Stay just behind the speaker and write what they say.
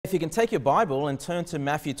if you can take your Bible and turn to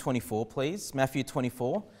Matthew 24, please. Matthew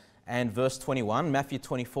 24 and verse 21. Matthew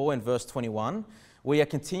 24 and verse 21. We are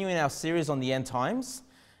continuing our series on the end times.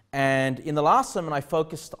 And in the last sermon, I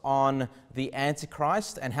focused on the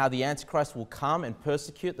Antichrist and how the Antichrist will come and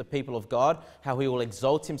persecute the people of God, how he will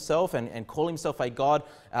exalt himself and call himself a God,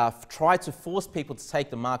 try to force people to take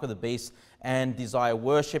the mark of the beast and desire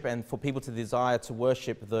worship, and for people to desire to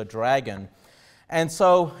worship the dragon. And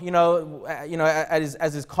so,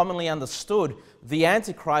 as is commonly understood, the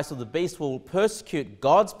Antichrist or the beast will persecute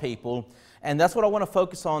God's people, and that's what I want to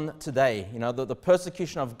focus on today. The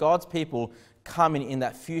persecution of God's people coming in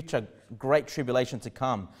that future great tribulation to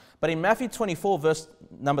come. But in Matthew 24, verse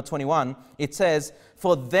number 21, it says,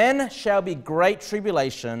 "For then shall be great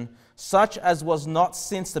tribulation, such as was not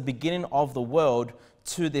since the beginning of the world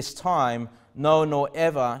to this time, no, nor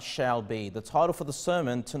ever shall be." The title for the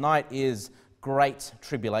sermon tonight is Great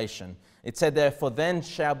Tribulation. It said there, "For then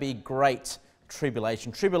shall be great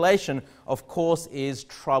tribulation." Tribulation, of course, is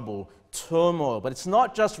trouble, turmoil. But it's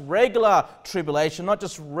not just regular tribulation, not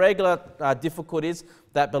just regular difficulties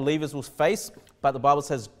that believers will face, but the Bible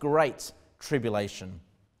says great tribulation.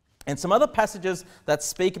 And some other passages that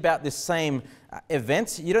speak about this same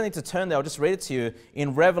event, you don't need to turn there, I'll just read it to you.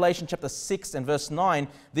 In Revelation chapter 6 and verse 9,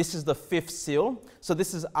 this is the fifth seal. So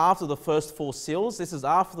this is after the first four seals. This is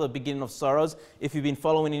after the beginning of sorrows. If you've been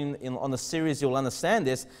following on the series, you'll understand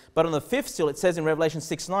this. But on the fifth seal, it says in Revelation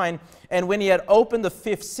 6:9, "And when he had opened the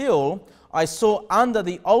fifth seal, I saw under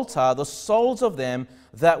the altar the souls of them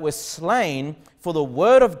that were slain for the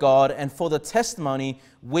word of God and for the testimony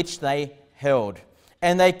which they held.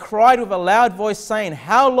 And they cried with a loud voice, saying,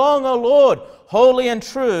 How long, O Lord, holy and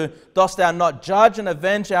true, dost thou not judge and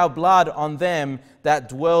avenge our blood on them that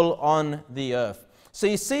dwell on the earth?" So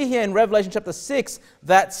you see here in Revelation chapter 6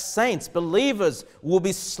 that saints, believers, will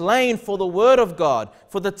be slain for the word of God,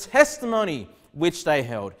 for the testimony which they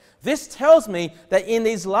held. This tells me that in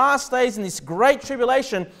these last days, in this great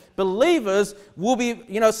tribulation, believers will be,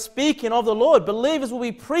 speaking of the Lord. Believers will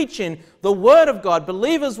be preaching the word of God.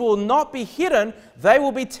 Believers will not be hidden. They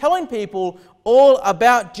will be telling people all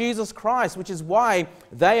about Jesus Christ, which is why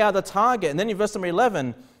they are the target. And then in verse number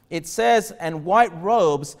 11, it says, "And white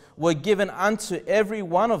robes were given unto every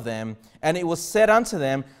one of them, and it was said unto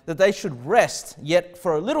them that they should rest yet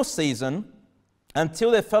for a little season,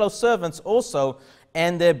 until their fellow servants also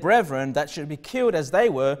and their brethren that should be killed as they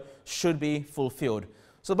were should be fulfilled."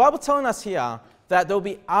 So the Bible telling us here that there will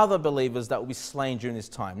be other believers that will be slain during this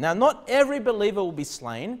time. Now, not every believer will be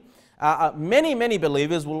slain. Many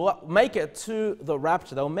believers will make it to the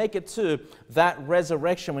rapture. They'll make it to that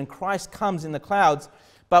resurrection when Christ comes in the clouds.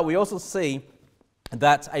 But we also see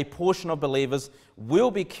that a portion of believers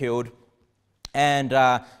will be killed, and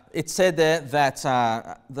it said there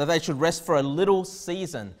that they should rest for a little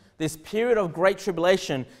season. This period of great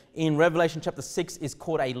tribulation in Revelation chapter 6 is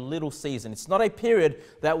called a little season. It's not a period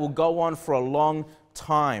that will go on for a long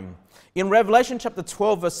time. In Revelation chapter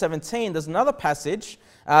 12 verse 17, there's another passage,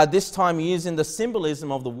 this time using the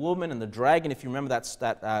symbolism of the woman and the dragon, if you remember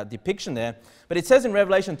that depiction there. But it says in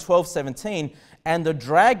Revelation 12:17, "And the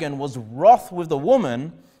dragon was wroth with the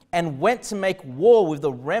woman and went to make war with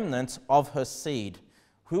the remnant of her seed."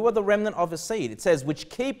 Who are the remnant of her seed? It says, "which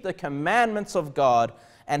keep the commandments of God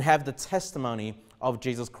and have the testimony of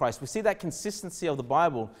Jesus Christ." We see that consistency of the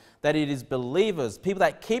Bible, that it is believers, people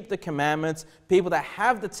that keep the commandments, people that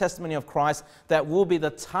have the testimony of Christ, that will be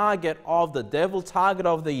the target of the devil, target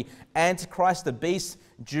of the Antichrist, the beast,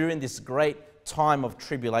 during this great time of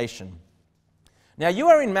tribulation. Now you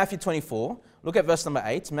are in Matthew 24. Look at verse number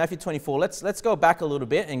 8, Matthew 24. Let's go back a little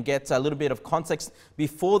bit and get a little bit of context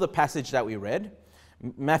before the passage that we read.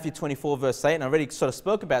 Matthew 24 verse 8, and I already sort of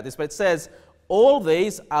spoke about this, but it says, "All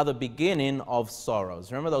these are the beginning of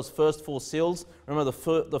sorrows." Remember those first four seals? Remember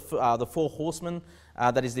the four horsemen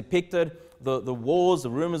that is depicted? The wars, the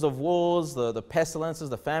rumors of wars, the pestilences,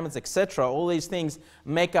 the famines, etc. All these things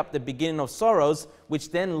make up the beginning of sorrows, which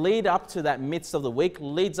then lead up to that midst of the week,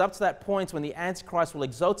 leads up to that point when the Antichrist will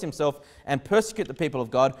exalt himself and persecute the people of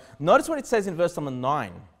God. Notice what it says in verse number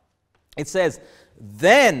 9. It says,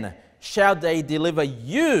 "Then shall they deliver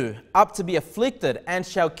you up to be afflicted, and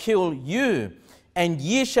shall kill you, and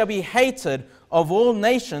ye shall be hated of all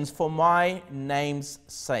nations for my name's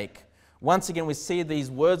sake." Once again, we see these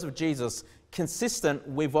words of Jesus consistent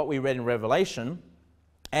with what we read in Revelation.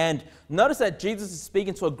 And notice that Jesus is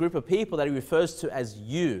speaking to a group of people that he refers to as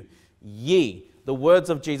you, ye, the words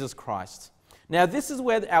of Jesus Christ. Now, this is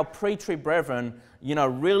where our pre-trib brethren,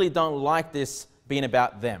 really don't like this being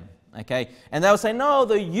about them. Okay, and they'll say, no,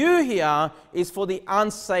 the you here is for the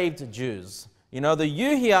unsaved Jews. You know, the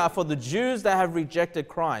you here are for the Jews that have rejected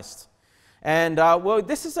Christ. And, well,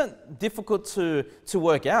 this isn't difficult to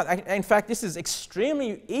work out. In fact, this is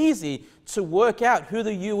extremely easy to work out who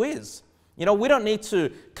the you is. You know, we don't need to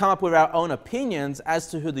come up with our own opinions as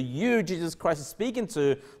to who the you, Jesus Christ, is speaking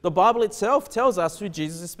to. The Bible itself tells us who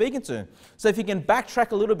Jesus is speaking to. So if you can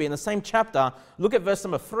backtrack a little bit in the same chapter, look at verse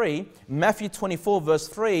number 3, Matthew 24, verse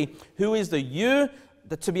 3. Who is the you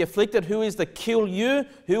to be afflicted? Who is the kill you?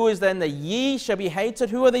 Who is then the ye shall be hated?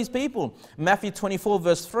 Who are these people? Matthew 24,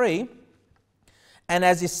 verse 3. And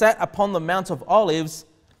as he sat upon the Mount of Olives,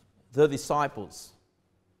 the disciples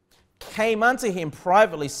came unto him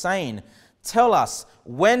privately, saying, Tell us,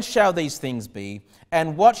 when shall these things be?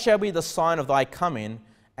 And what shall be the sign of thy coming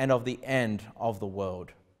and of the end of the world?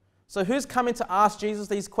 So who's coming to ask Jesus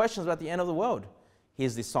these questions about the end of the world?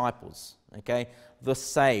 His disciples, okay? The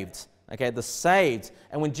saved, okay? The saved.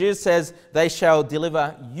 And when Jesus says, they shall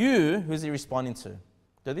deliver you, who's he responding to?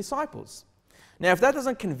 The disciples. Now, if that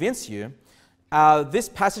doesn't convince you, this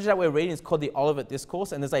passage that we're reading is called the Olivet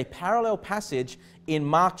Discourse, and there's a parallel passage in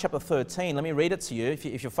Mark chapter 13. Let me read it to you.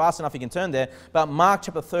 If you're fast enough, you can turn there. But Mark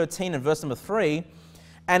chapter 13 and verse number 3.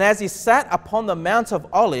 And as he sat upon the Mount of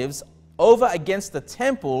Olives over against the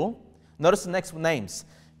temple, notice the next names,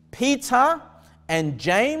 Peter and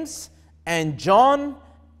James and John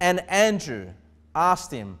and Andrew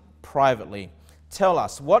asked him privately, Tell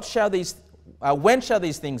us, when shall these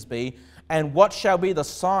things be? And what shall be the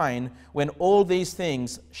sign when all these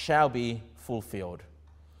things shall be fulfilled?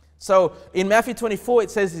 So in Matthew 24,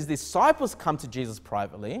 it says his disciples come to Jesus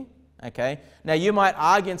privately. Okay. Now you might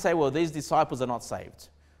argue and say, well, these disciples are not saved.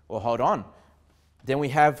 Well, hold on. Then we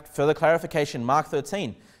have further clarification. Mark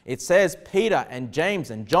 13. It says Peter and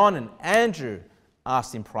James and John and Andrew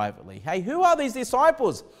asked him privately, hey, who are these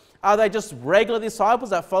disciples? Are they just regular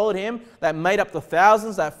disciples that followed him, that made up the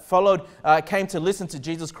thousands that followed, came to listen to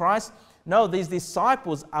Jesus Christ? No, these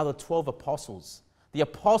disciples are the 12 apostles, the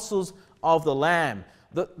apostles of the Lamb.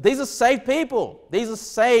 These are saved people. These are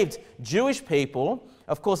saved Jewish people.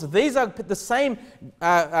 Of course, these are the same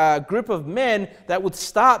group of men that would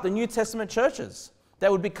start the New Testament churches,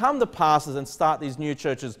 that would become the pastors and start these new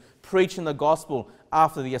churches preaching the gospel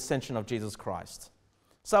after the ascension of Jesus Christ.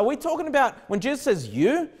 So are we talking about, when Jesus says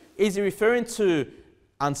you, is he referring to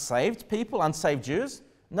unsaved people, unsaved Jews?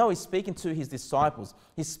 No, he's speaking to his disciples.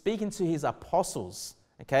 He's speaking to his apostles,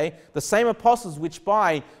 okay? The same apostles which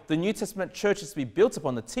by the New Testament church is to be built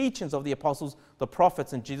upon the teachings of the apostles, the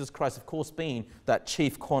prophets, and Jesus Christ, of course, being that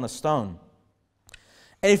chief cornerstone.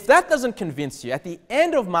 And if that doesn't convince you, at the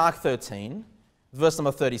end of Mark 13, verse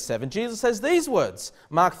number 37, Jesus says these words,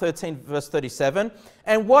 Mark 13, verse 37,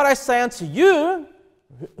 and what I say unto you,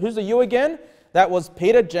 who's the you again? That was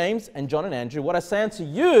Peter, James, and John and Andrew. What I say unto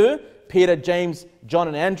you, Peter, James, John,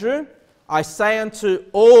 and Andrew, I say unto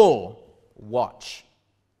all, watch.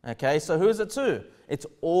 Okay, so who is it to? It's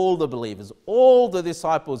all the believers, all the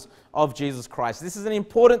disciples of Jesus Christ. This is an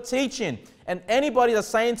important teaching. And anybody that's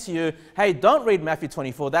saying to you, hey, don't read Matthew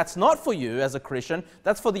 24, that's not for you as a Christian,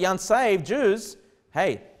 that's for the unsaved Jews,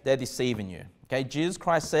 hey, they're deceiving you. Okay, Jesus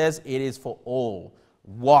Christ says it is for all.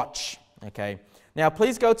 Watch. Okay. Now,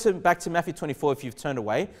 please go back to Matthew 24 if you've turned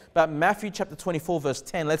away. But Matthew chapter 24, verse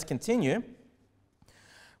 10, let's continue.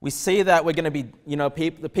 We see that we're going to be,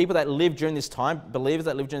 the people that live during this time, believers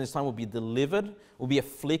that live during this time will be delivered, will be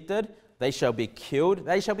afflicted, they shall be killed,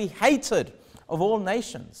 they shall be hated of all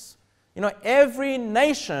nations. Every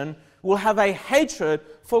nation will have a hatred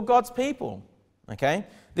for God's people. Okay?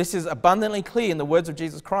 This is abundantly clear in the words of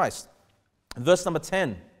Jesus Christ. Verse number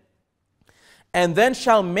 10. And then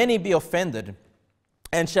shall many be offended,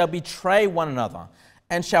 and shall betray one another,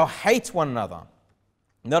 and shall hate one another.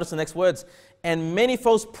 Notice the next words. And many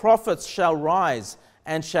false prophets shall rise,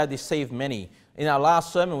 and shall deceive many. In our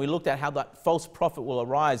last sermon, we looked at how that false prophet will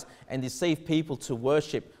arise and deceive people to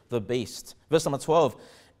worship the beast. Verse number 12.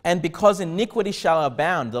 And because iniquity shall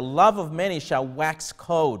abound, the love of many shall wax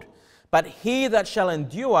cold. But he that shall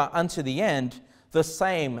endure unto the end, the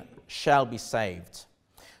same shall be saved.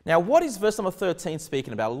 Now, what is verse number 13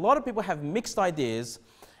 speaking about? A lot of people have mixed ideas,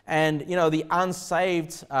 and the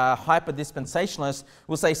unsaved hyper-dispensationalists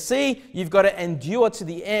will say, see, you've got to endure to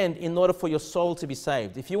the end in order for your soul to be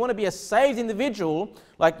saved. If you want to be a saved individual,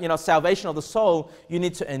 like, salvation of the soul, you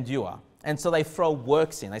need to endure. And so they throw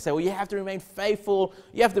works in. They say, well, you have to remain faithful.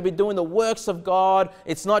 You have to be doing the works of God.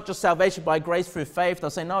 It's not just salvation by grace through faith.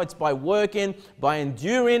 They'll say, no, it's by working, by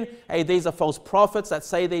enduring. Hey, these are false prophets that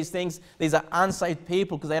say these things. These are unsaved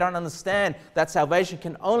people because they don't understand that salvation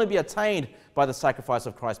can only be attained by the sacrifice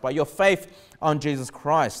of Christ, by your faith on Jesus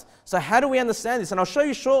Christ. So how do we understand this? And I'll show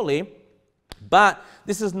you shortly But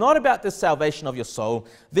this is not about the salvation of your soul.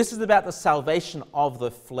 This is about the salvation of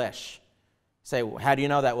the flesh. Say, well, how do you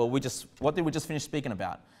know that? Well, what did we just finish speaking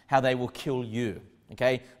about? How they will kill you.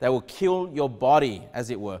 Okay? They will kill your body,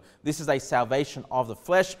 as it were. This is a salvation of the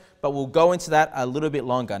flesh, but we'll go into that a little bit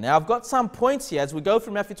longer. Now, I've got some points here as we go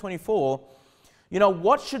through Matthew 24. You know,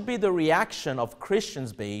 what should be the reaction of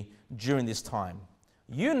Christians be during this time?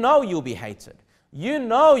 You know you'll be hated. You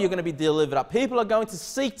know you're going to be delivered up. People are going to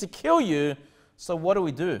seek to kill you. So what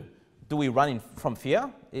do? Do we run from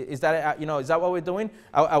fear? Is that what we're doing?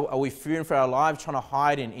 Are we fearing for our lives, trying to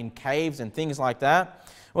hide in caves and things like that?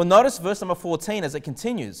 Well, notice verse number 14 as it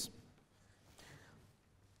continues.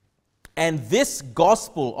 And this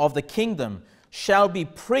gospel of the kingdom shall be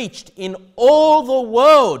preached in all the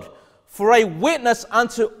world for a witness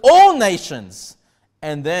unto all nations,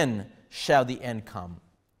 and then shall the end come.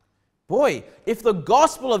 Boy, if the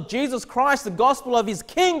gospel of Jesus Christ, the gospel of his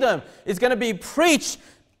kingdom, is going to be preached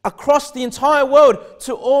across the entire world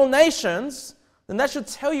to all nations, then that should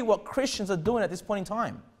tell you what Christians are doing at this point in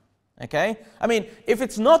time. Okay? I mean, if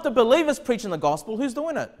it's not the believers preaching the gospel, who's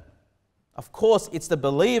doing it? Of course, it's the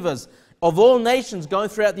believers of all nations going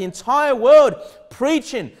throughout the entire world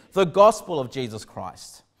preaching the gospel of Jesus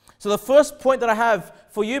Christ. So the first point that I have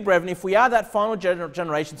for you, brethren, if we are that final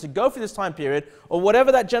generation to go through this time period, or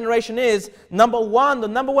whatever that generation is, the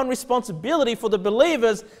number one responsibility for the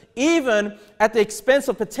believers, even at the expense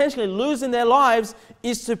of potentially losing their lives,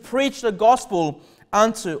 is to preach the gospel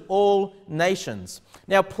unto all nations.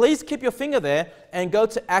 Now, please keep your finger there and go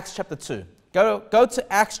to Acts chapter 2. Go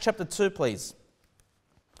to Acts chapter 2, please.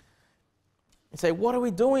 You say, what are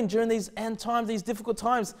we doing during these end times, these difficult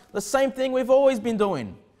times? The same thing we've always been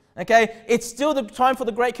doing. Okay, it's still the time for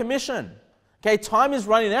the Great Commission. Okay, time is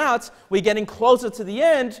running out. We're getting closer to the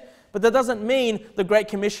end, but that doesn't mean the Great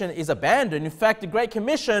Commission is abandoned. In fact, the Great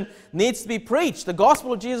Commission needs to be preached. The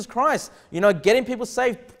gospel of Jesus Christ, getting people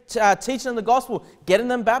saved, teaching them the gospel, getting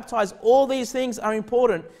them baptized. All these things are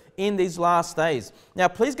important in these last days. Now,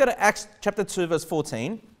 please go to Acts chapter 2, verse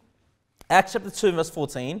 14. Acts chapter 2, verse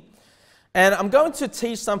 14. And I'm going to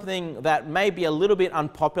teach something that may be a little bit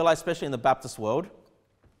unpopular, especially in the Baptist world.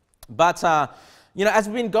 But, as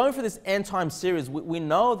we've been going through this end time series, we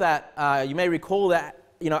know that, you may recall that,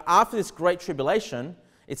 after this great tribulation,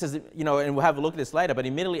 it says, and we'll have a look at this later, but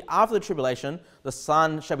immediately after the tribulation, the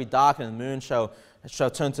sun shall be darkened and the moon shall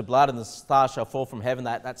turn to blood and the stars shall fall from heaven,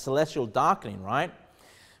 that celestial darkening, right?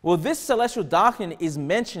 Well, this celestial darkening is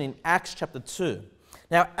mentioned in Acts chapter 2.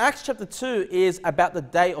 Now, Acts chapter 2 is about the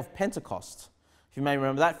day of Pentecost. If you may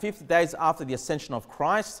remember that, 50 days after the ascension of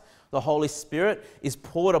Christ, the Holy Spirit is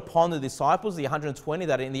poured upon the disciples, the 120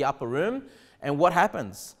 that are in the upper room. And what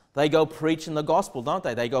happens? They go preaching the gospel, don't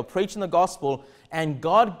they? They go preaching the gospel, and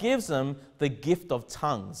God gives them the gift of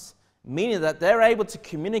tongues, meaning that they're able to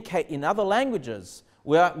communicate in other languages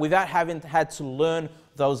without having had to learn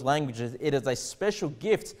those languages. It is a special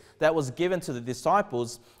gift that was given to the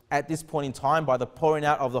disciples at this point in time by the pouring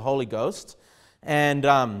out of the Holy Ghost. And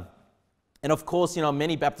of course,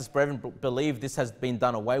 many Baptist brethren believe this has been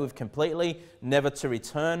done away with completely, never to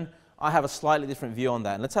return. I have a slightly different view on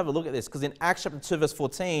that. And let's have a look at this, because in Acts chapter 2, verse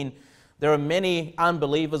 14, there are many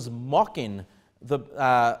unbelievers mocking the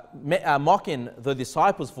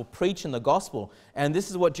disciples for preaching the gospel. And this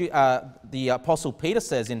is what the Apostle Peter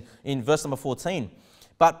says in verse number 14.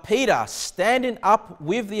 But Peter, standing up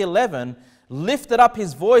with the 11, lifted up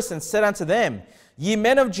his voice and said unto them, Ye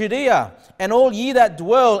men of Judea, and all ye that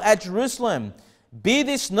dwell at Jerusalem, be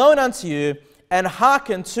this known unto you, and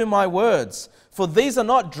hearken to my words. For these are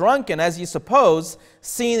not drunken, as ye suppose,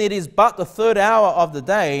 seeing it is but the 3rd hour of the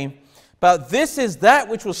day. But this is that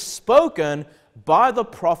which was spoken by the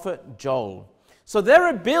prophet Joel. So their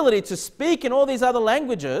ability to speak in all these other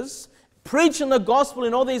languages, preaching the gospel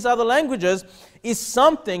in all these other languages, is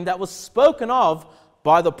something that was spoken of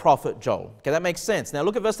by the prophet Joel. Okay, that makes sense. Now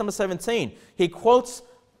look at verse number 17. He quotes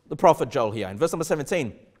the prophet Joel here in verse number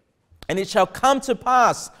 17. And it shall come to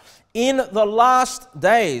pass in the last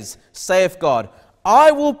days, saith God,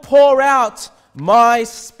 I will pour out my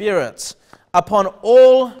spirit upon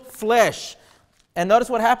all flesh. And notice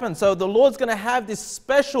what happens. So the Lord's going to have this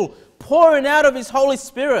special pouring out of his Holy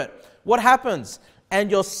Spirit. What happens? And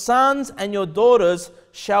your sons and your daughters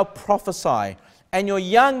shall prophesy. And your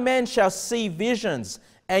young men shall see visions,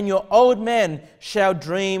 and your old men shall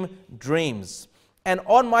dream dreams. And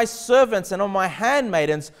on my servants and on my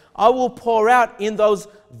handmaidens I will pour out in those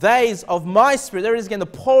days of my spirit. There it is again, the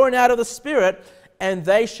pouring out of the Spirit, and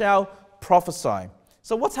they shall prophesy.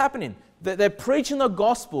 So what's happening? They're preaching the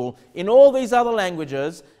gospel in all these other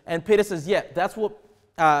languages, and Peter says, yeah, that's what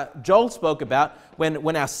Joel spoke about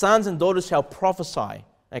when our sons and daughters shall prophesy.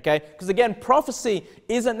 Okay? Because again, prophecy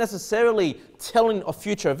isn't necessarily telling of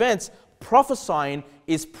future events. Prophesying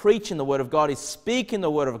is preaching the word of God, is speaking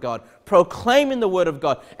the word of God, proclaiming the word of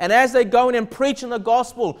God. And as they go in and preaching the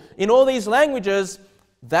gospel in all these languages,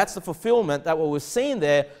 that's the fulfillment that what we're seeing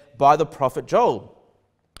there by the prophet Joel.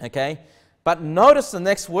 Okay? But notice the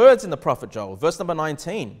next words in the prophet Joel, verse number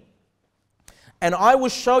 19. And I will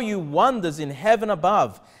show you wonders in heaven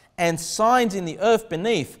above and signs in the earth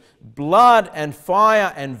beneath, blood and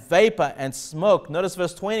fire and vapor and smoke. Notice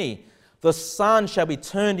verse 20. The sun shall be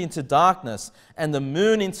turned into darkness and the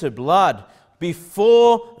moon into blood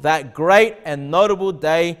before that great and notable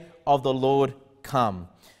day of the Lord come.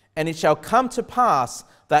 And it shall come to pass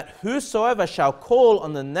that whosoever shall call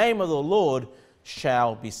on the name of the Lord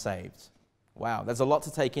shall be saved. Wow, there's a lot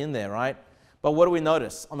to take in there, right? But what do we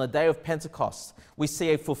notice? On the day of Pentecost, we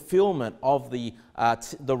see a fulfillment of the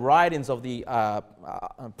writings of the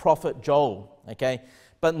prophet Joel, okay?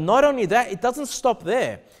 But not only that, it doesn't stop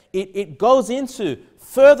there. It goes into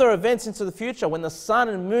further events into the future when the sun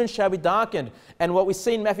and moon shall be darkened. And what we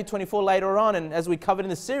see in Matthew 24 later on, and as we covered in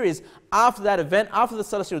the series, after that event, after the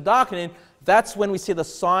celestial darkening, that's when we see the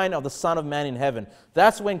sign of the Son of Man in heaven.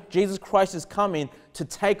 That's when Jesus Christ is coming to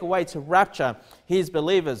take away, to rapture his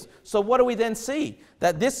believers. So what do we then see?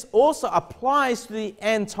 That this also applies to the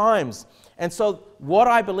end times. And so what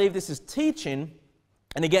I believe this is teaching,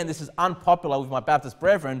 and again, this is unpopular with my Baptist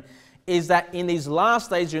brethren, is that in these last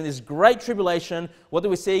days, during this great tribulation, what do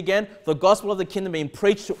we see again? The gospel of the kingdom being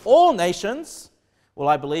preached to all nations. Well,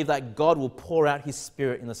 I believe that God will pour out his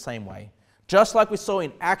Spirit in the same way. Just like we saw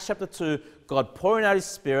in Acts chapter 2, God pouring out his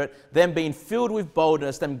Spirit, them being filled with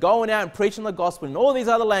boldness, them going out and preaching the gospel in all these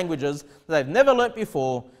other languages that they've never learnt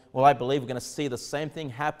before. Well, I believe we're going to see the same thing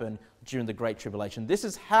happen during the Great Tribulation. This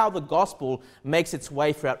is how the gospel makes its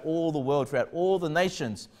way throughout all the world, throughout all the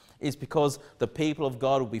nations, is because the people of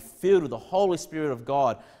God will be filled with the Holy Spirit of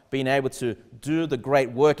God, being able to do the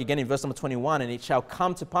great work. Again, in verse number 21, and it shall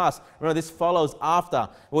come to pass. Remember, this follows after,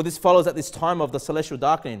 or this follows at this time of the celestial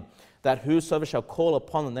darkening, that whosoever shall call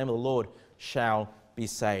upon the name of the Lord shall be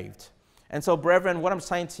saved. And so, brethren, what I'm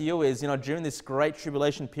saying to you is, during this great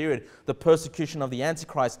tribulation period, the persecution of the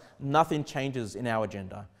Antichrist, nothing changes in our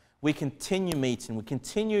agenda. We continue meeting, we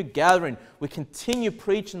continue gathering, we continue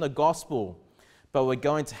preaching the gospel, but we're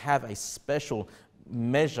going to have a special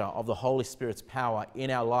measure of the Holy Spirit's power in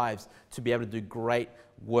our lives to be able to do great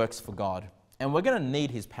works for God. And we're going to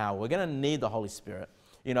need his power. We're going to need the Holy Spirit.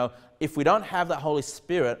 If we don't have that Holy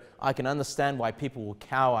Spirit, I can understand why people will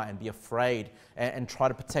cower and be afraid and try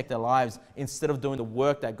to protect their lives instead of doing the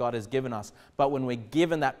work that God has given us. But when we're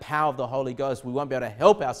given that power of the Holy Ghost, we won't be able to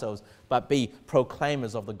help ourselves but be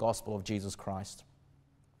proclaimers of the gospel of Jesus Christ.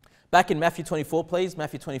 Back in Matthew 24, please.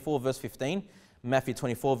 Matthew 24, verse 15. Matthew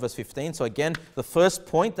 24, verse 15. So again, the first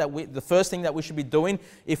thing that we should be doing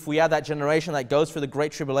if we are that generation that goes through the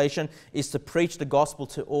Great Tribulation is to preach the gospel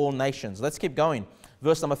to all nations. Let's keep going.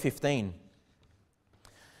 Verse number 15.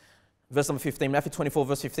 Verse number 15, Matthew 24,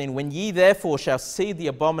 verse 15. When ye therefore shall see the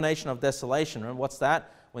abomination of desolation. Remember, what's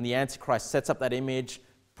that? When the Antichrist sets up that image,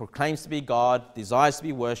 proclaims to be God, desires to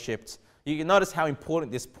be worshipped. You can notice how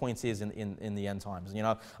important this point is in the end times.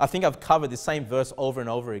 I think I've covered the same verse over and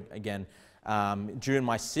over again during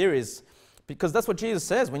my series, because that's what Jesus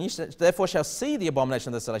says. When you therefore shall see the abomination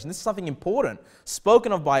of desolation. This is something important,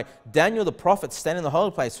 spoken of by Daniel the prophet, standing in the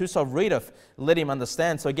holy place. Whoso readeth, let him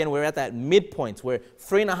understand. So again, we're at that midpoint. We're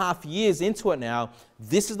 3.5 years into it now.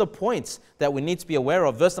 This is the points that we need to be aware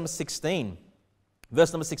of. Verse number 16.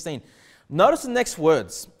 Verse number 16. Notice the next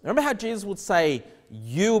words. Remember how Jesus would say,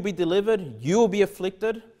 you will be delivered, you will be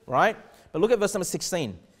afflicted, right? But look at verse number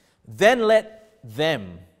 16. Then let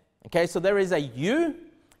them. Okay, so there is a you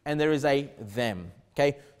and there is a them.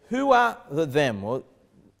 Okay, who are the them? Well,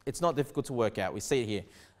 it's not difficult to work out. We see it here.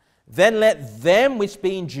 Then let them which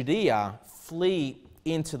be in Judea flee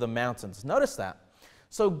into the mountains. Notice that.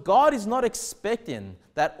 So God is not expecting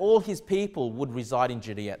that all his people would reside in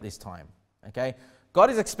Judea at this time. Okay, God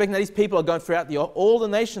is expecting that his people are going throughout all the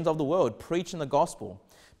nations of the world preaching the gospel.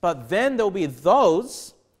 But then there will be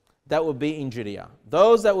those that will be in Judea,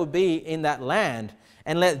 those that will be in that land,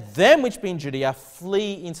 and let them which be in Judea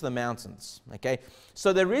flee into the mountains. Okay?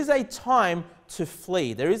 So there is a time to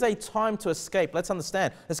flee. There is a time to escape. Let's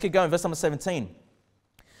understand. Let's keep going. Verse number 17.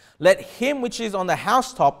 Let him which is on the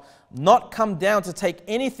housetop not come down to take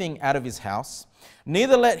anything out of his house,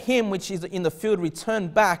 neither let him which is in the field return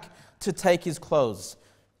back to take his clothes.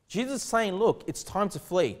 Jesus is saying, look, it's time to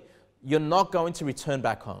flee. You're not going to return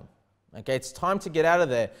back home. Okay, it's time to get out of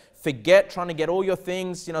there. Forget trying to get all your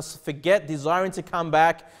things, forget desiring to come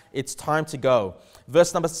back. It's time to go.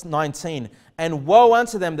 Verse number 19, and woe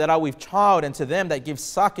unto them that are with child, and to them that give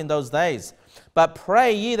suck in those days. But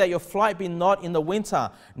pray ye that your flight be not in the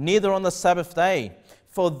winter, neither on the Sabbath day.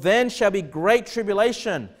 For then shall be great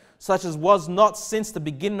tribulation, such as was not since the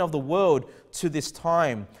beginning of the world to this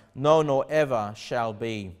time, no, nor ever shall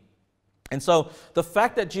be. And so the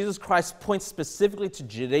fact that Jesus Christ points specifically to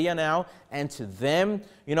Judea now and to them,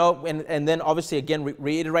 and then obviously again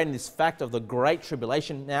reiterating this fact of the great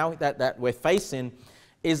tribulation now that we're facing,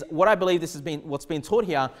 is what I believe what's being taught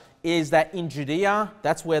here is that in Judea,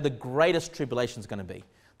 that's where the greatest tribulation is going to be.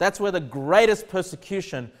 That's where the greatest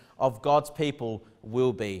persecution of God's people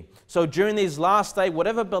will be. So during these last days,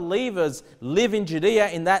 whatever believers live in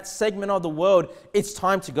Judea, in that segment of the world, it's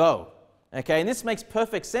time to go. Okay, and this makes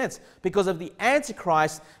perfect sense because of the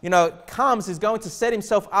Antichrist, comes, he's going to set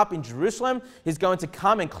himself up in Jerusalem. He's going to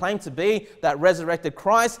come and claim to be that resurrected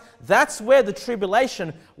Christ. That's where the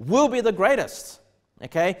tribulation will be the greatest.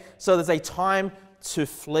 Okay, so there's a time to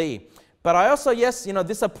flee. But I also,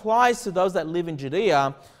 this applies to those that live in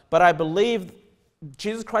Judea, but I believe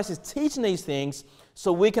Jesus Christ is teaching these things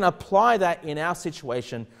so we can apply that in our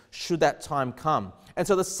situation should that time come. And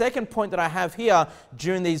so the second point that I have here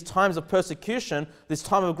during these times of persecution, this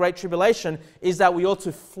time of great tribulation, is that we ought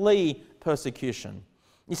to flee persecution.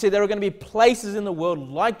 You see, there are going to be places in the world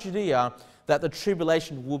like Judea that the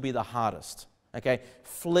tribulation will be the hardest. Okay,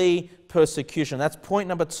 flee persecution. That's point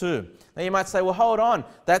number 2. Now you might say, well, hold on.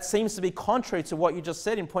 That seems to be contrary to what you just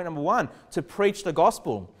said in point number 1, to preach the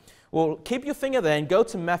gospel. Well, keep your finger there and go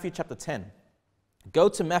to Matthew chapter 10. Go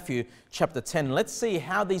to Matthew chapter 10. Let's see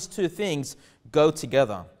how these two things go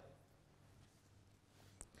together.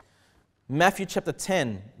 Matthew chapter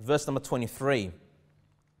 10, verse number 23.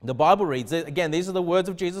 The Bible reads, again, these are the words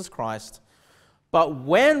of Jesus Christ. But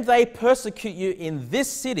when they persecute you in this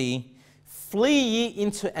city, flee ye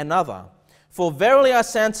into another. For verily I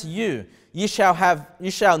say unto you, ye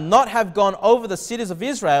shall not have gone over the cities of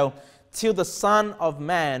Israel till the Son of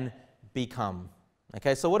Man be come.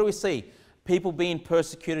 Okay, so what do we see? People being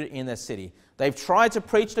persecuted in their city. They've tried to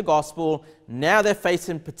preach the gospel. Now they're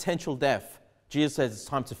facing potential death. Jesus says it's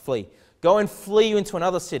time to flee. Go and flee you into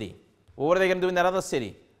another city. Well, what are they going to do in that other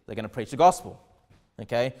city? They're going to preach the gospel.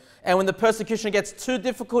 Okay? And when the persecution gets too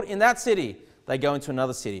difficult in that city, they go into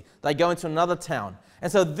another city. They go into another town.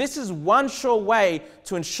 And so this is one sure way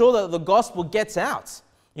to ensure that the gospel gets out.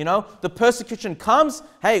 The persecution comes.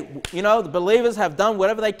 Hey, the believers have done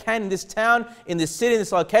whatever they can in this town, in this city, in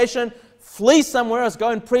this location. Flee somewhere else.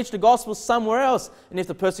 Go and preach the gospel somewhere else. And if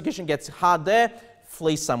the persecution gets hard there,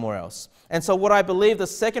 flee somewhere else. And so what I believe the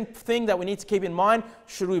second thing that we need to keep in mind,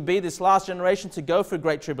 should we be this last generation to go through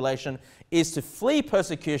great tribulation, is to flee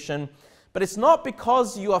persecution. But it's not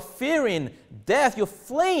because you are fearing death. You're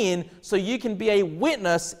fleeing so you can be a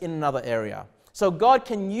witness in another area. So God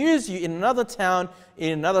can use you in another town,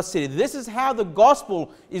 in another city. This is how the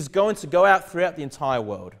gospel is going to go out throughout the entire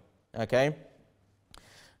world. Okay?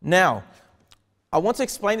 Now, I want to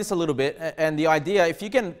explain this a little bit, and the idea, if you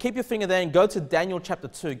can keep your finger there and go to Daniel chapter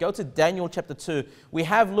 2. Go to Daniel chapter 2. We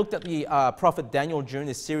have looked at the prophet Daniel during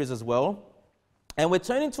this series as well. And we're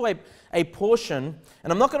turning to a portion,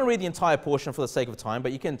 and I'm not going to read the entire portion for the sake of time,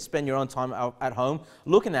 but you can spend your own time at home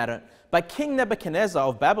looking at it. But King Nebuchadnezzar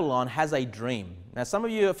of Babylon has a dream. Now, some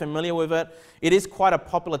of you are familiar with it. It is quite a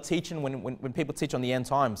popular teaching when people teach on the end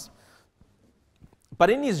times. But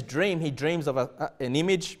in his dream, he dreams of an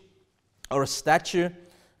image or a statue,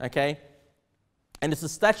 okay? And it's a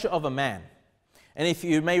statue of a man. And if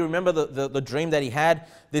you may remember the dream that he had,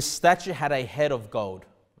 this statue had a head of gold,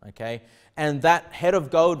 okay? And that head of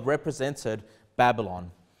gold represented Babylon.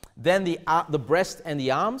 Then the breast and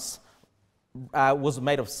the arms was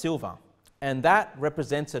made of silver, and that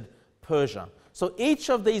represented Persia. So each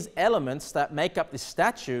of these elements that make up this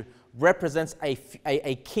statue represents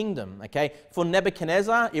a kingdom, okay? For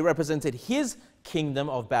Nebuchadnezzar, it represented his kingdom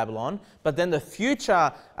of Babylon, but then the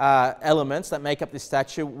future elements that make up this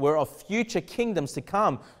statue were of future kingdoms to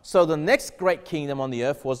come. So the next great kingdom on the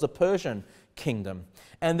earth was the Persian kingdom.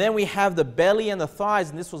 And then we have the belly and the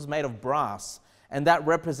thighs, and this was made of brass, and that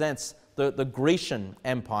represents the Grecian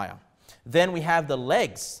Empire. Then we have the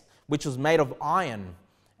legs, which was made of iron,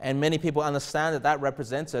 and many people understand that that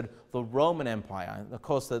represented the Roman Empire. And of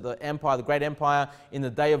course, the empire, the great empire in the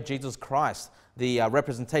day of Jesus Christ, the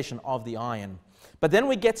representation of the iron. But then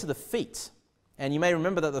we get to the feet, and you may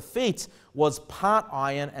remember that the feet was part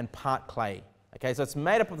iron and part clay. Okay, so it's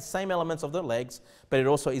made up of the same elements of the legs, but it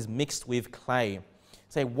also is mixed with clay.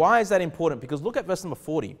 Say, why is that important? Because look at verse number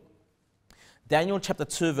 40. Daniel chapter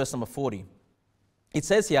 2, verse number 40. It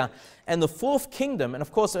says here, and the fourth kingdom, and of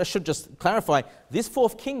course I should just clarify, this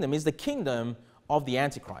fourth kingdom is the kingdom of the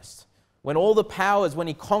Antichrist. When all the powers, when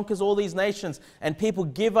he conquers all these nations and people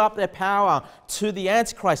give up their power to the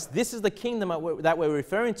Antichrist, this is the kingdom that we're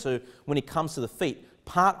referring to when it comes to the feet.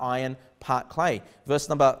 Part iron, part clay. Verse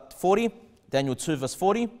number 40, Daniel 2 verse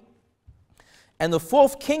 40. And the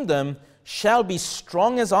fourth kingdom shall be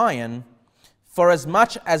strong as iron, for as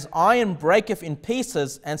much as iron breaketh in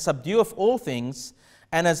pieces and subdueth all things,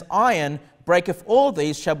 and as iron breaketh all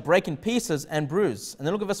these, shall break in pieces and bruise. And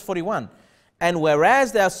then look at verse 41. And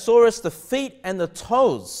whereas thou sawest the feet and the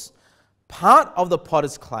toes, part of the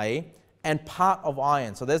potter's clay and part of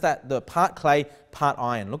iron. So there's that, the part clay, part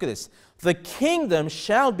iron. Look at this. The kingdom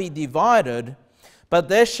shall be divided, but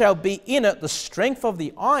there shall be in it the strength of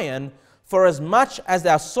the iron, for as much as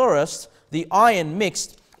thou sawest the iron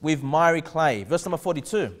mixed with miry clay. Verse number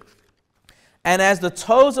 42. And as the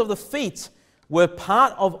toes of the feet were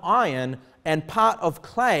part of iron and part of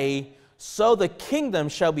clay, so the kingdom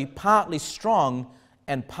shall be partly strong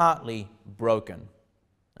and partly broken.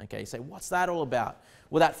 Okay, you say, what's that all about?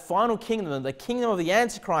 Well, that final kingdom, the kingdom of the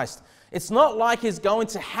Antichrist, it's not like he's going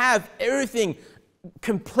to have everything,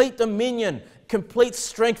 complete dominion, complete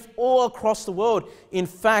strength all across the world. In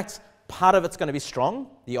fact, part of it's going to be strong,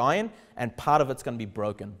 the iron, and part of it's going to be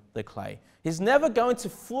broken, the clay. He's never going to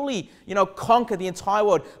fully, conquer the entire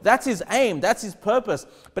world. That's his aim. That's his purpose.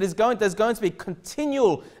 But there's going to be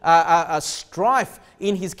continual strife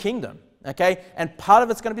in his kingdom. Okay? And part of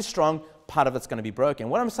it's going to be strong, part of it's going to be broken.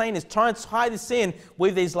 What I'm saying is try and tie this in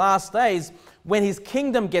with these last days. When his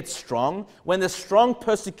kingdom gets strong, when there's strong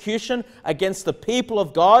persecution against the people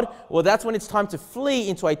of God, well, that's when it's time to flee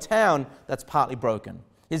into a town that's partly broken.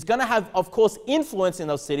 He's going to have, of course, influence in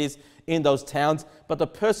those cities, in those towns, but the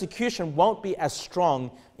persecution won't be as strong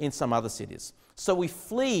in some other cities. So we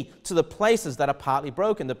flee to the places that are partly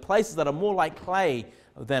broken, the places that are more like clay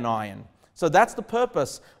than iron. So that's the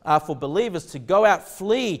purpose for believers, to go out,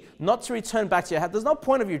 flee, not to return back to your house. There's no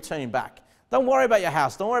point of you returning back. Don't worry about your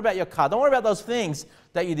house. Don't worry about your car. Don't worry about those things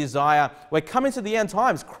that you desire. We're coming to the end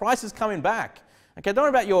times. Christ is coming back. Okay, don't worry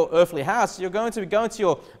about your earthly house. You're going to be going to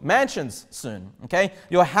your mansions soon. Okay,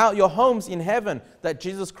 your homes in heaven that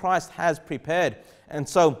Jesus Christ has prepared. And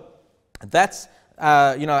so that's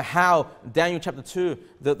how Daniel chapter 2,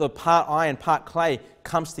 the part iron, part clay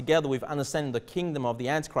comes together with understanding the kingdom of the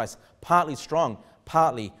Antichrist, partly strong,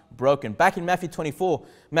 partly broken. Back in Matthew 24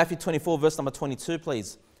 verse number 22,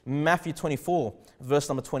 please. Matthew 24 verse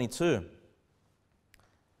number 22.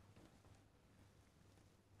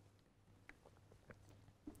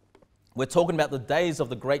 We're talking about the days of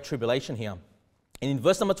the Great Tribulation here. And in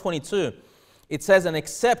verse number 22, it says, and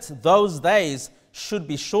except those days should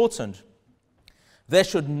be shortened, there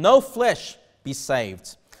should no flesh be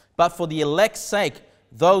saved. But for the elect's sake,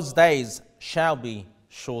 those days shall be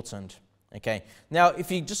shortened. Okay. Now,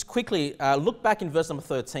 if you just quickly look back in verse number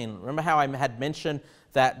 13, remember how I had mentioned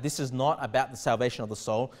that this is not about the salvation of the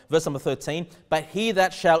soul. Verse number 13, but he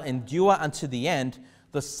that shall endure unto the end,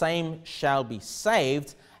 the same shall be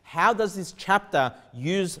saved. How does this chapter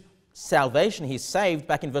use salvation? He's saved,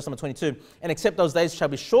 back in verse number 22. And except those days shall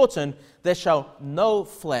be shortened, there shall no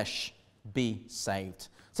flesh be saved.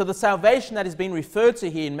 So the salvation that is being referred to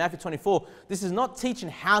here in Matthew 24, this is not teaching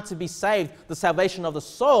how to be saved, the salvation of the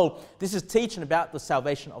soul. This is teaching about the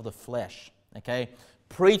salvation of the flesh. Okay?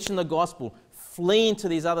 Preaching the gospel, fleeing to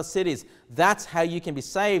these other cities. That's how you can be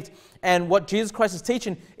saved. And what Jesus Christ is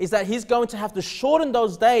teaching is that he's going to have to shorten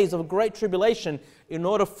those days of a great tribulation in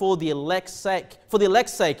order for the elect's sake,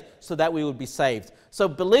 so that we would be saved. So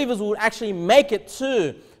believers will actually make it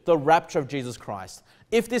to the rapture of Jesus Christ.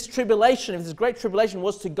 If this tribulation, if this great tribulation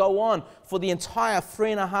was to go on for the entire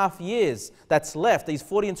 3.5 years that's left, these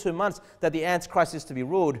 42 months that the Antichrist is to be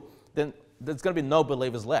ruled, then there's going to be no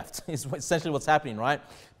believers left, is essentially what's happening, right?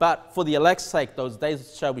 But for the elect's sake, those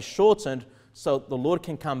days shall be shortened so the Lord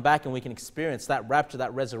can come back and we can experience that rapture,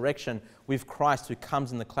 that resurrection with Christ who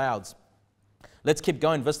comes in the clouds. Let's keep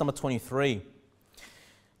going, verse number 23.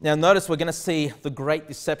 Now notice we're going to see the great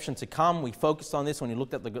deception to come. We focused on this when we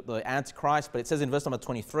looked at the Antichrist, but it says in verse number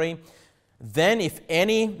 23, then if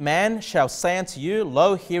any man shall say unto you,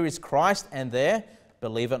 lo, here is Christ, and there,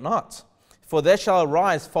 believe it not. For there shall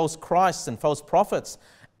arise false Christs and false prophets,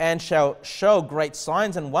 and shall show great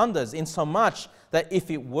signs and wonders, insomuch that if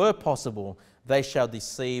it were possible, they shall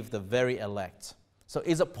deceive the very elect. So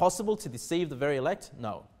is it possible to deceive the very elect?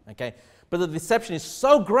 No. Okay. But the deception is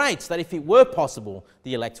so great that if it were possible,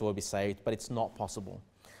 the elect will be saved, but it's not possible.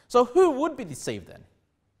 So who would be deceived then?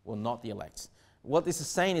 Well, not the elect. What this is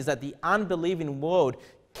saying is that the unbelieving world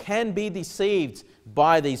can be deceived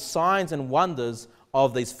by these signs and wonders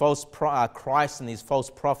of these false Christs and these false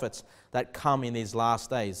prophets that come in these last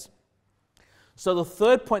days. So the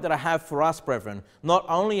third point that I have for us, brethren, not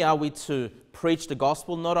only are we to preach the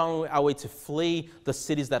gospel, not only are we to flee the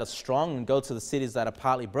cities that are strong and go to the cities that are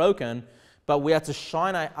partly broken, but we are to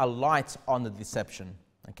shine a light on the deception.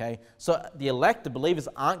 Okay? So the elect, the believers,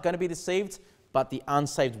 aren't going to be deceived, but the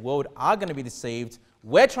unsaved world are going to be deceived.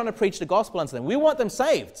 We're trying to preach the gospel unto them. We want them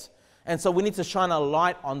saved. And so we need to shine a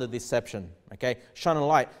light on the deception. Okay? Shine a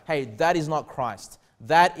light. Hey, that is not Christ.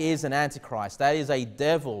 That is an antichrist. That is a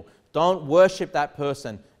devil. Don't worship that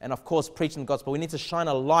person. And of course, preaching the gospel. We need to shine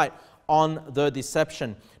a light on the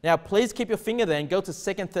deception. Now, please keep your finger there and go to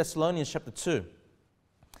 2 Thessalonians chapter 2.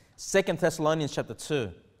 2 Thessalonians chapter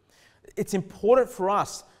 2. It's important for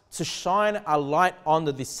us to shine a light on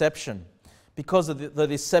the deception because the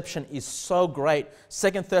deception is so great.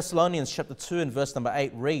 2 Thessalonians chapter 2 and verse number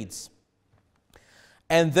 8 reads,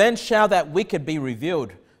 "And then shall that wicked be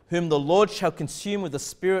revealed, whom the Lord shall consume with the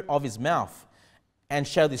spirit of his mouth, and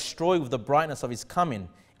shall destroy with the brightness of his coming.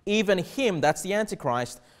 Even him," that's the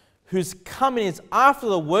Antichrist, "whose coming is after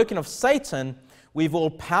the working of Satan, with all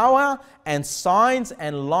power and signs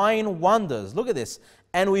and lying wonders." Look at this.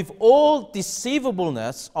 "And with all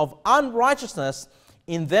deceivableness of unrighteousness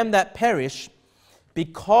in them that perish,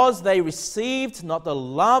 because they received not the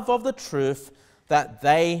love of the truth, that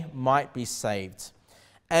they might be saved.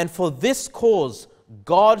 And for this cause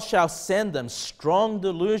God shall send them strong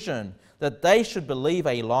delusion, that they should believe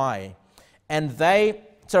a lie, and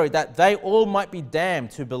that they all might be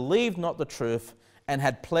damned who believed not the truth and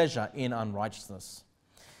had pleasure in unrighteousness."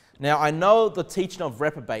 Now, I know the teaching of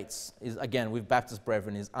reprobates is, again, with Baptist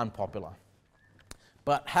brethren, is unpopular.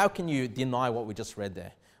 But how can you deny what we just read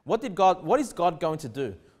there? What is God going to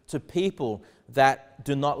do to people that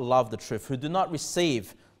do not love the truth, who do not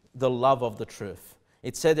receive the love of the truth?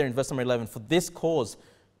 It said there in verse number 11, "For this cause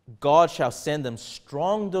God shall send them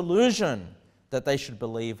strong delusion, that they should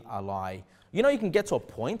believe a lie." You know, you can get to a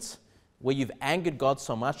point where you've angered God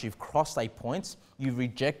so much, you've crossed a point, you've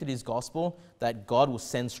rejected his gospel, that God will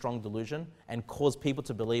send strong delusion and cause people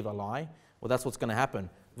to believe a lie. Well, that's what's going to happen.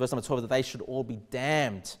 Verse number 12, "that they should all be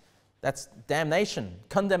damned." That's damnation,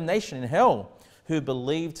 condemnation in hell, "who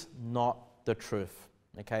believed not the truth."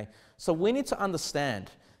 Okay? So we need to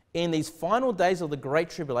understand, in these final days of the Great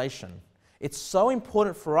Tribulation, it's so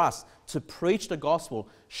important for us to preach the gospel,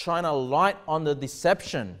 shine a light on the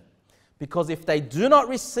deception. Because if they do not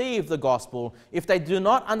receive the gospel, if they do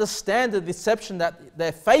not understand the deception that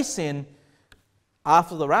they're facing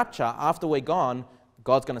after the rapture, after we're gone,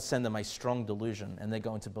 God's going to send them a strong delusion and they're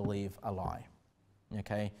going to believe a lie.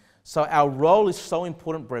 Okay? So our role is so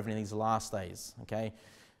important, brethren, in these last days. Okay?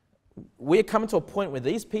 We're coming to a point where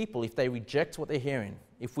these people, if they reject what they're hearing,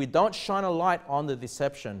 if we don't shine a light on the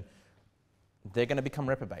deception, they're going to become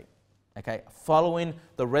reprobate. Okay, following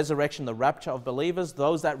the resurrection, the rapture of believers,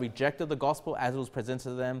 those that rejected the gospel as it was presented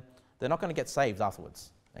to them, they're not going to get saved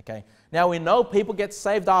afterwards. Okay, now we know people get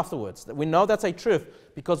saved afterwards. We know that's a truth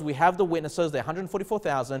because we have the witnesses, the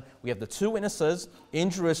 144,000. We have the 2 witnesses in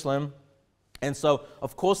Jerusalem. And so,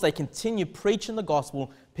 of course, they continue preaching the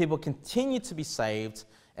gospel. People continue to be saved.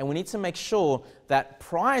 And we need to make sure that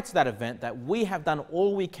prior to that event, that we have done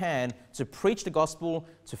all we can to preach the gospel,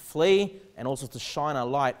 to flee, and also to shine a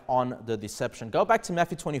light on the deception. Go back to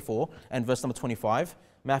Matthew 24 and verse number 25.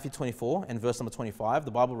 Matthew 24 and verse number 25,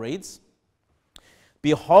 the Bible reads,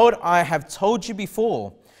 "Behold, I have told you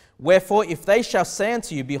before. Wherefore, if they shall say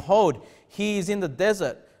unto you, Behold, he is in the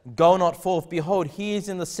desert, go not forth. Behold, he is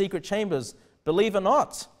in the secret chambers, believe it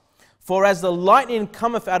not. For as the lightning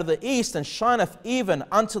cometh out of the east and shineth even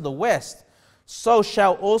unto the west, so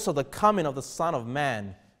shall also the coming of the Son of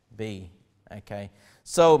Man be." Okay,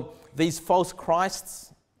 so these false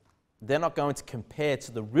Christs, they're not going to compare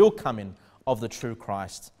to the real coming of the true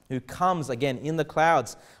Christ, who comes again in the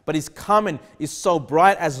clouds. But his coming is so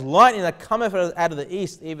bright as lightning that cometh out of the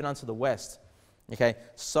east even unto the west. Okay,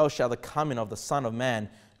 so shall the coming of the Son of Man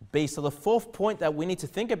be. So the fourth point that we need to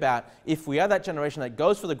think about, if we are that generation that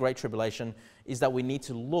goes for the Great Tribulation, is that we need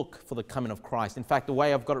to look for the coming of Christ. In fact, the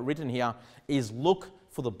way I've got it written here is look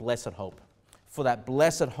for the blessed hope. For that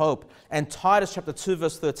blessed hope. And Titus chapter 2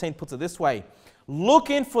 verse 13 puts it this way,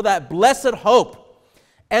 "Looking for that blessed hope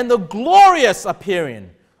and the glorious appearing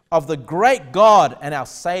of the great God and our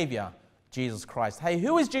Savior, Jesus Christ." Hey,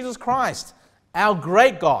 who is Jesus Christ? Our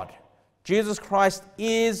great God. Jesus Christ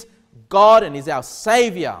is God and is our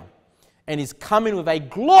Savior, and is coming with a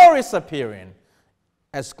glorious appearing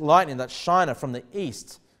as lightning that shineth from the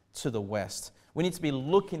east to the west. We need to be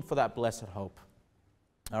looking for that blessed hope.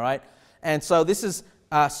 All right? And so this is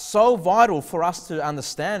so vital for us to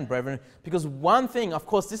understand, brethren, because one thing, of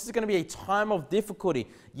course, this is going to be a time of difficulty.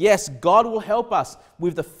 Yes, God will help us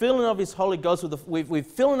with the filling of His Holy Ghost, with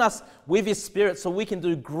filling us with His Spirit so we can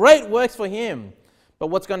do great works for Him. But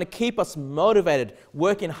what's going to keep us motivated,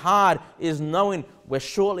 working hard, is knowing we're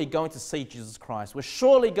shortly going to see Jesus Christ. We're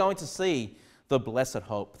shortly going to see the blessed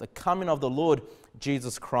hope, the coming of the Lord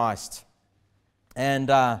Jesus Christ. And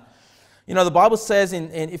the Bible says,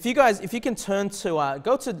 if you can turn to,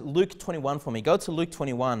 go to Luke 21 for me. Go to Luke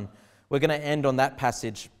 21. We're going to end on that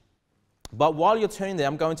passage. But while you're turning there,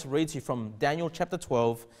 I'm going to read to you from Daniel chapter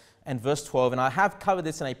 12 and verse 12. And I have covered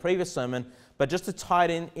this in a previous sermon, but just to tie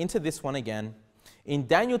it into this one again. In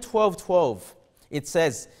Daniel 12:12, it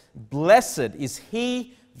says, "Blessed is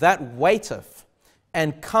he that waiteth,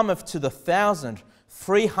 and cometh to the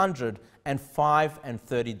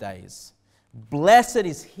 1,335 days." Blessed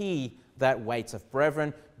is he that waiteth.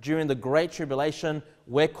 Brethren, during the Great Tribulation,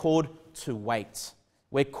 we're called to wait.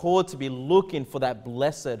 We're called to be looking for that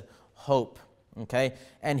blessed hope. Okay?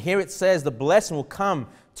 And here it says the blessing will come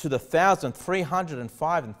to the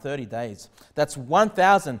 1,335 days. That's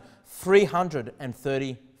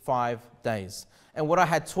 1,335 days. And what I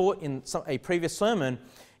had taught in a previous sermon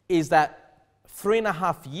is that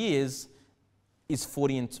 3.5 years is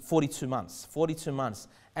 42 months. 42 months.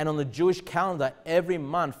 And on the Jewish calendar, every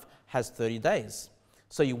month has 30 days.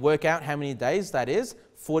 So you work out how many days that is.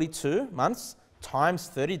 42 months times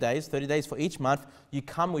 30 days for each month. You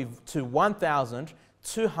come to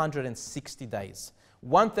 1,260 days.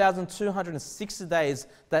 1,260 days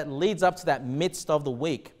that leads up to that midst of the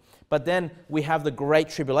week. But then we have the Great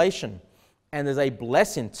Tribulation. And there's a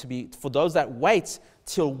blessing for those that wait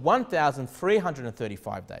till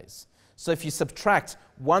 1,335 days. So if you subtract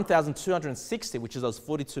 1,260, which is those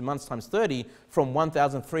 42 months times 30, from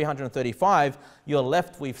 1,335, you're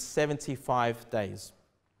left with 75 days.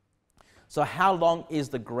 So how long is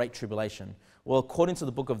the Great Tribulation? Well, according to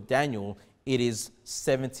the book of Daniel, it is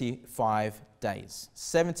 75 days.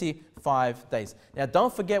 75 days. Now,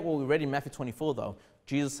 don't forget what we read in Matthew 24, though.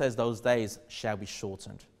 Jesus says those days shall be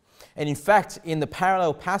shortened. And in fact, in the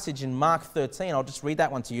parallel passage in Mark 13, I'll just read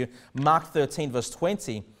that one to you. Mark 13, verse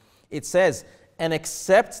 20, it says, "And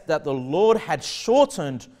except that the Lord had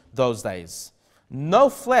shortened those days, no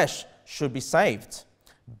flesh should be saved.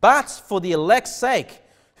 But for the elect's sake,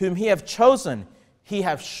 whom he hath chosen, he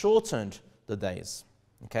hath shortened the days."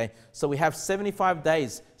 Okay, so we have 75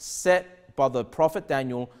 days set by the prophet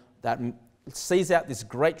Daniel that sees out this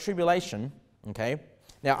great tribulation. Okay,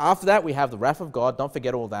 now after that we have the wrath of God. Don't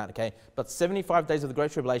forget all that. Okay, but 75 days of the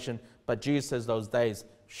great tribulation. But Jesus says those days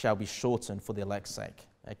shall be shortened for the elect's sake.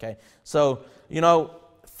 Okay, so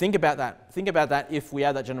think about that. Think about that. If we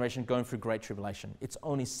are that generation going through great tribulation, it's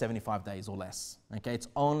only 75 days or less. Okay, it's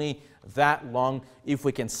only that long. If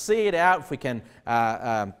we can see it out, if we can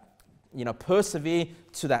persevere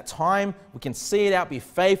to that time, we can see it out, be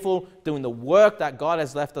faithful, doing the work that God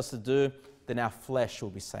has left us to do, then our flesh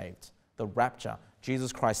will be saved. The rapture,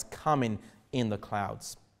 Jesus Christ coming in the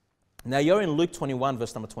clouds. Now you're in Luke 21,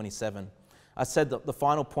 verse number 27. I said that the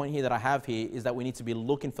final point here that I have here is that we need to be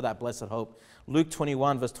looking for that blessed hope. Luke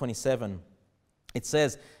 21, verse 27, it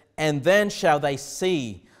says, "And then shall they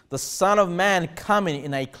see the Son of Man coming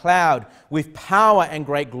in a cloud with power and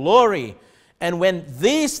great glory. And when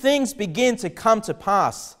these things begin to come to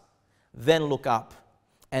pass, then look up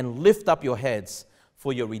and lift up your heads,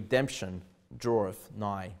 for your redemption draweth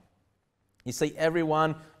nigh." You see,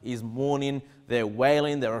 everyone is mourning, they're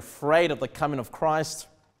wailing, they're afraid of the coming of Christ.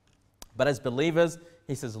 But as believers,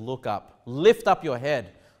 he says, look up, lift up your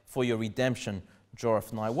head, for your redemption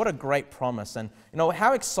draweth nigh. What a great promise. And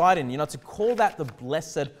how exciting, to call that the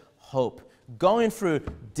blessed hope. Going through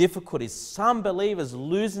difficulties, some believers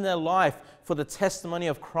losing their life for the testimony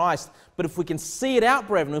of Christ. But if we can see it out,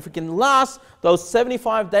 brethren, if we can last those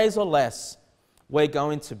 75 days or less, we're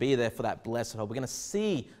going to be there for that blessed hope. We're going to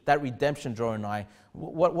see that redemption drawing nigh.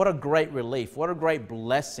 What a great relief. What a great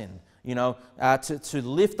blessing. To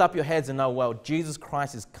lift up your heads and know, well, Jesus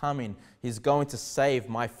Christ is coming. He's going to save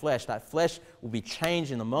my flesh. That flesh will be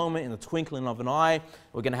changed in a moment, in the twinkling of an eye.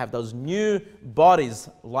 We're going to have those new bodies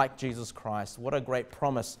like Jesus Christ. What a great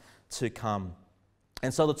promise to come.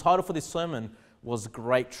 And so the title for this sermon was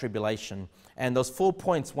Great Tribulation. And those 4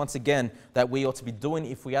 points, once again, that we ought to be doing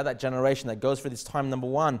if we are that generation that goes through this time. Number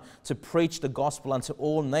 1, to preach the gospel unto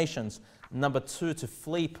all nations. Number 2, to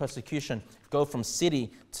flee persecution, go from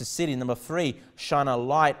city to city. Number 3, shine a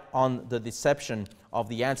light on the deception of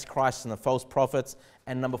the Antichrist and the false prophets.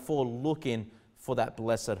 And number 4, looking for that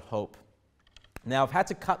blessed hope. Now, I've had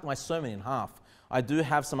to cut my sermon in half. I do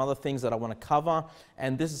have some other things that I want to cover,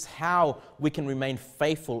 and this is how we can remain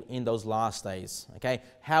faithful in those last days, okay?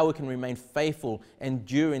 How we can remain faithful,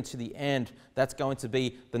 enduring to the end. That's going to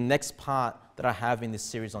be the next part that I have in this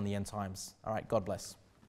series on the end times. All right, God bless.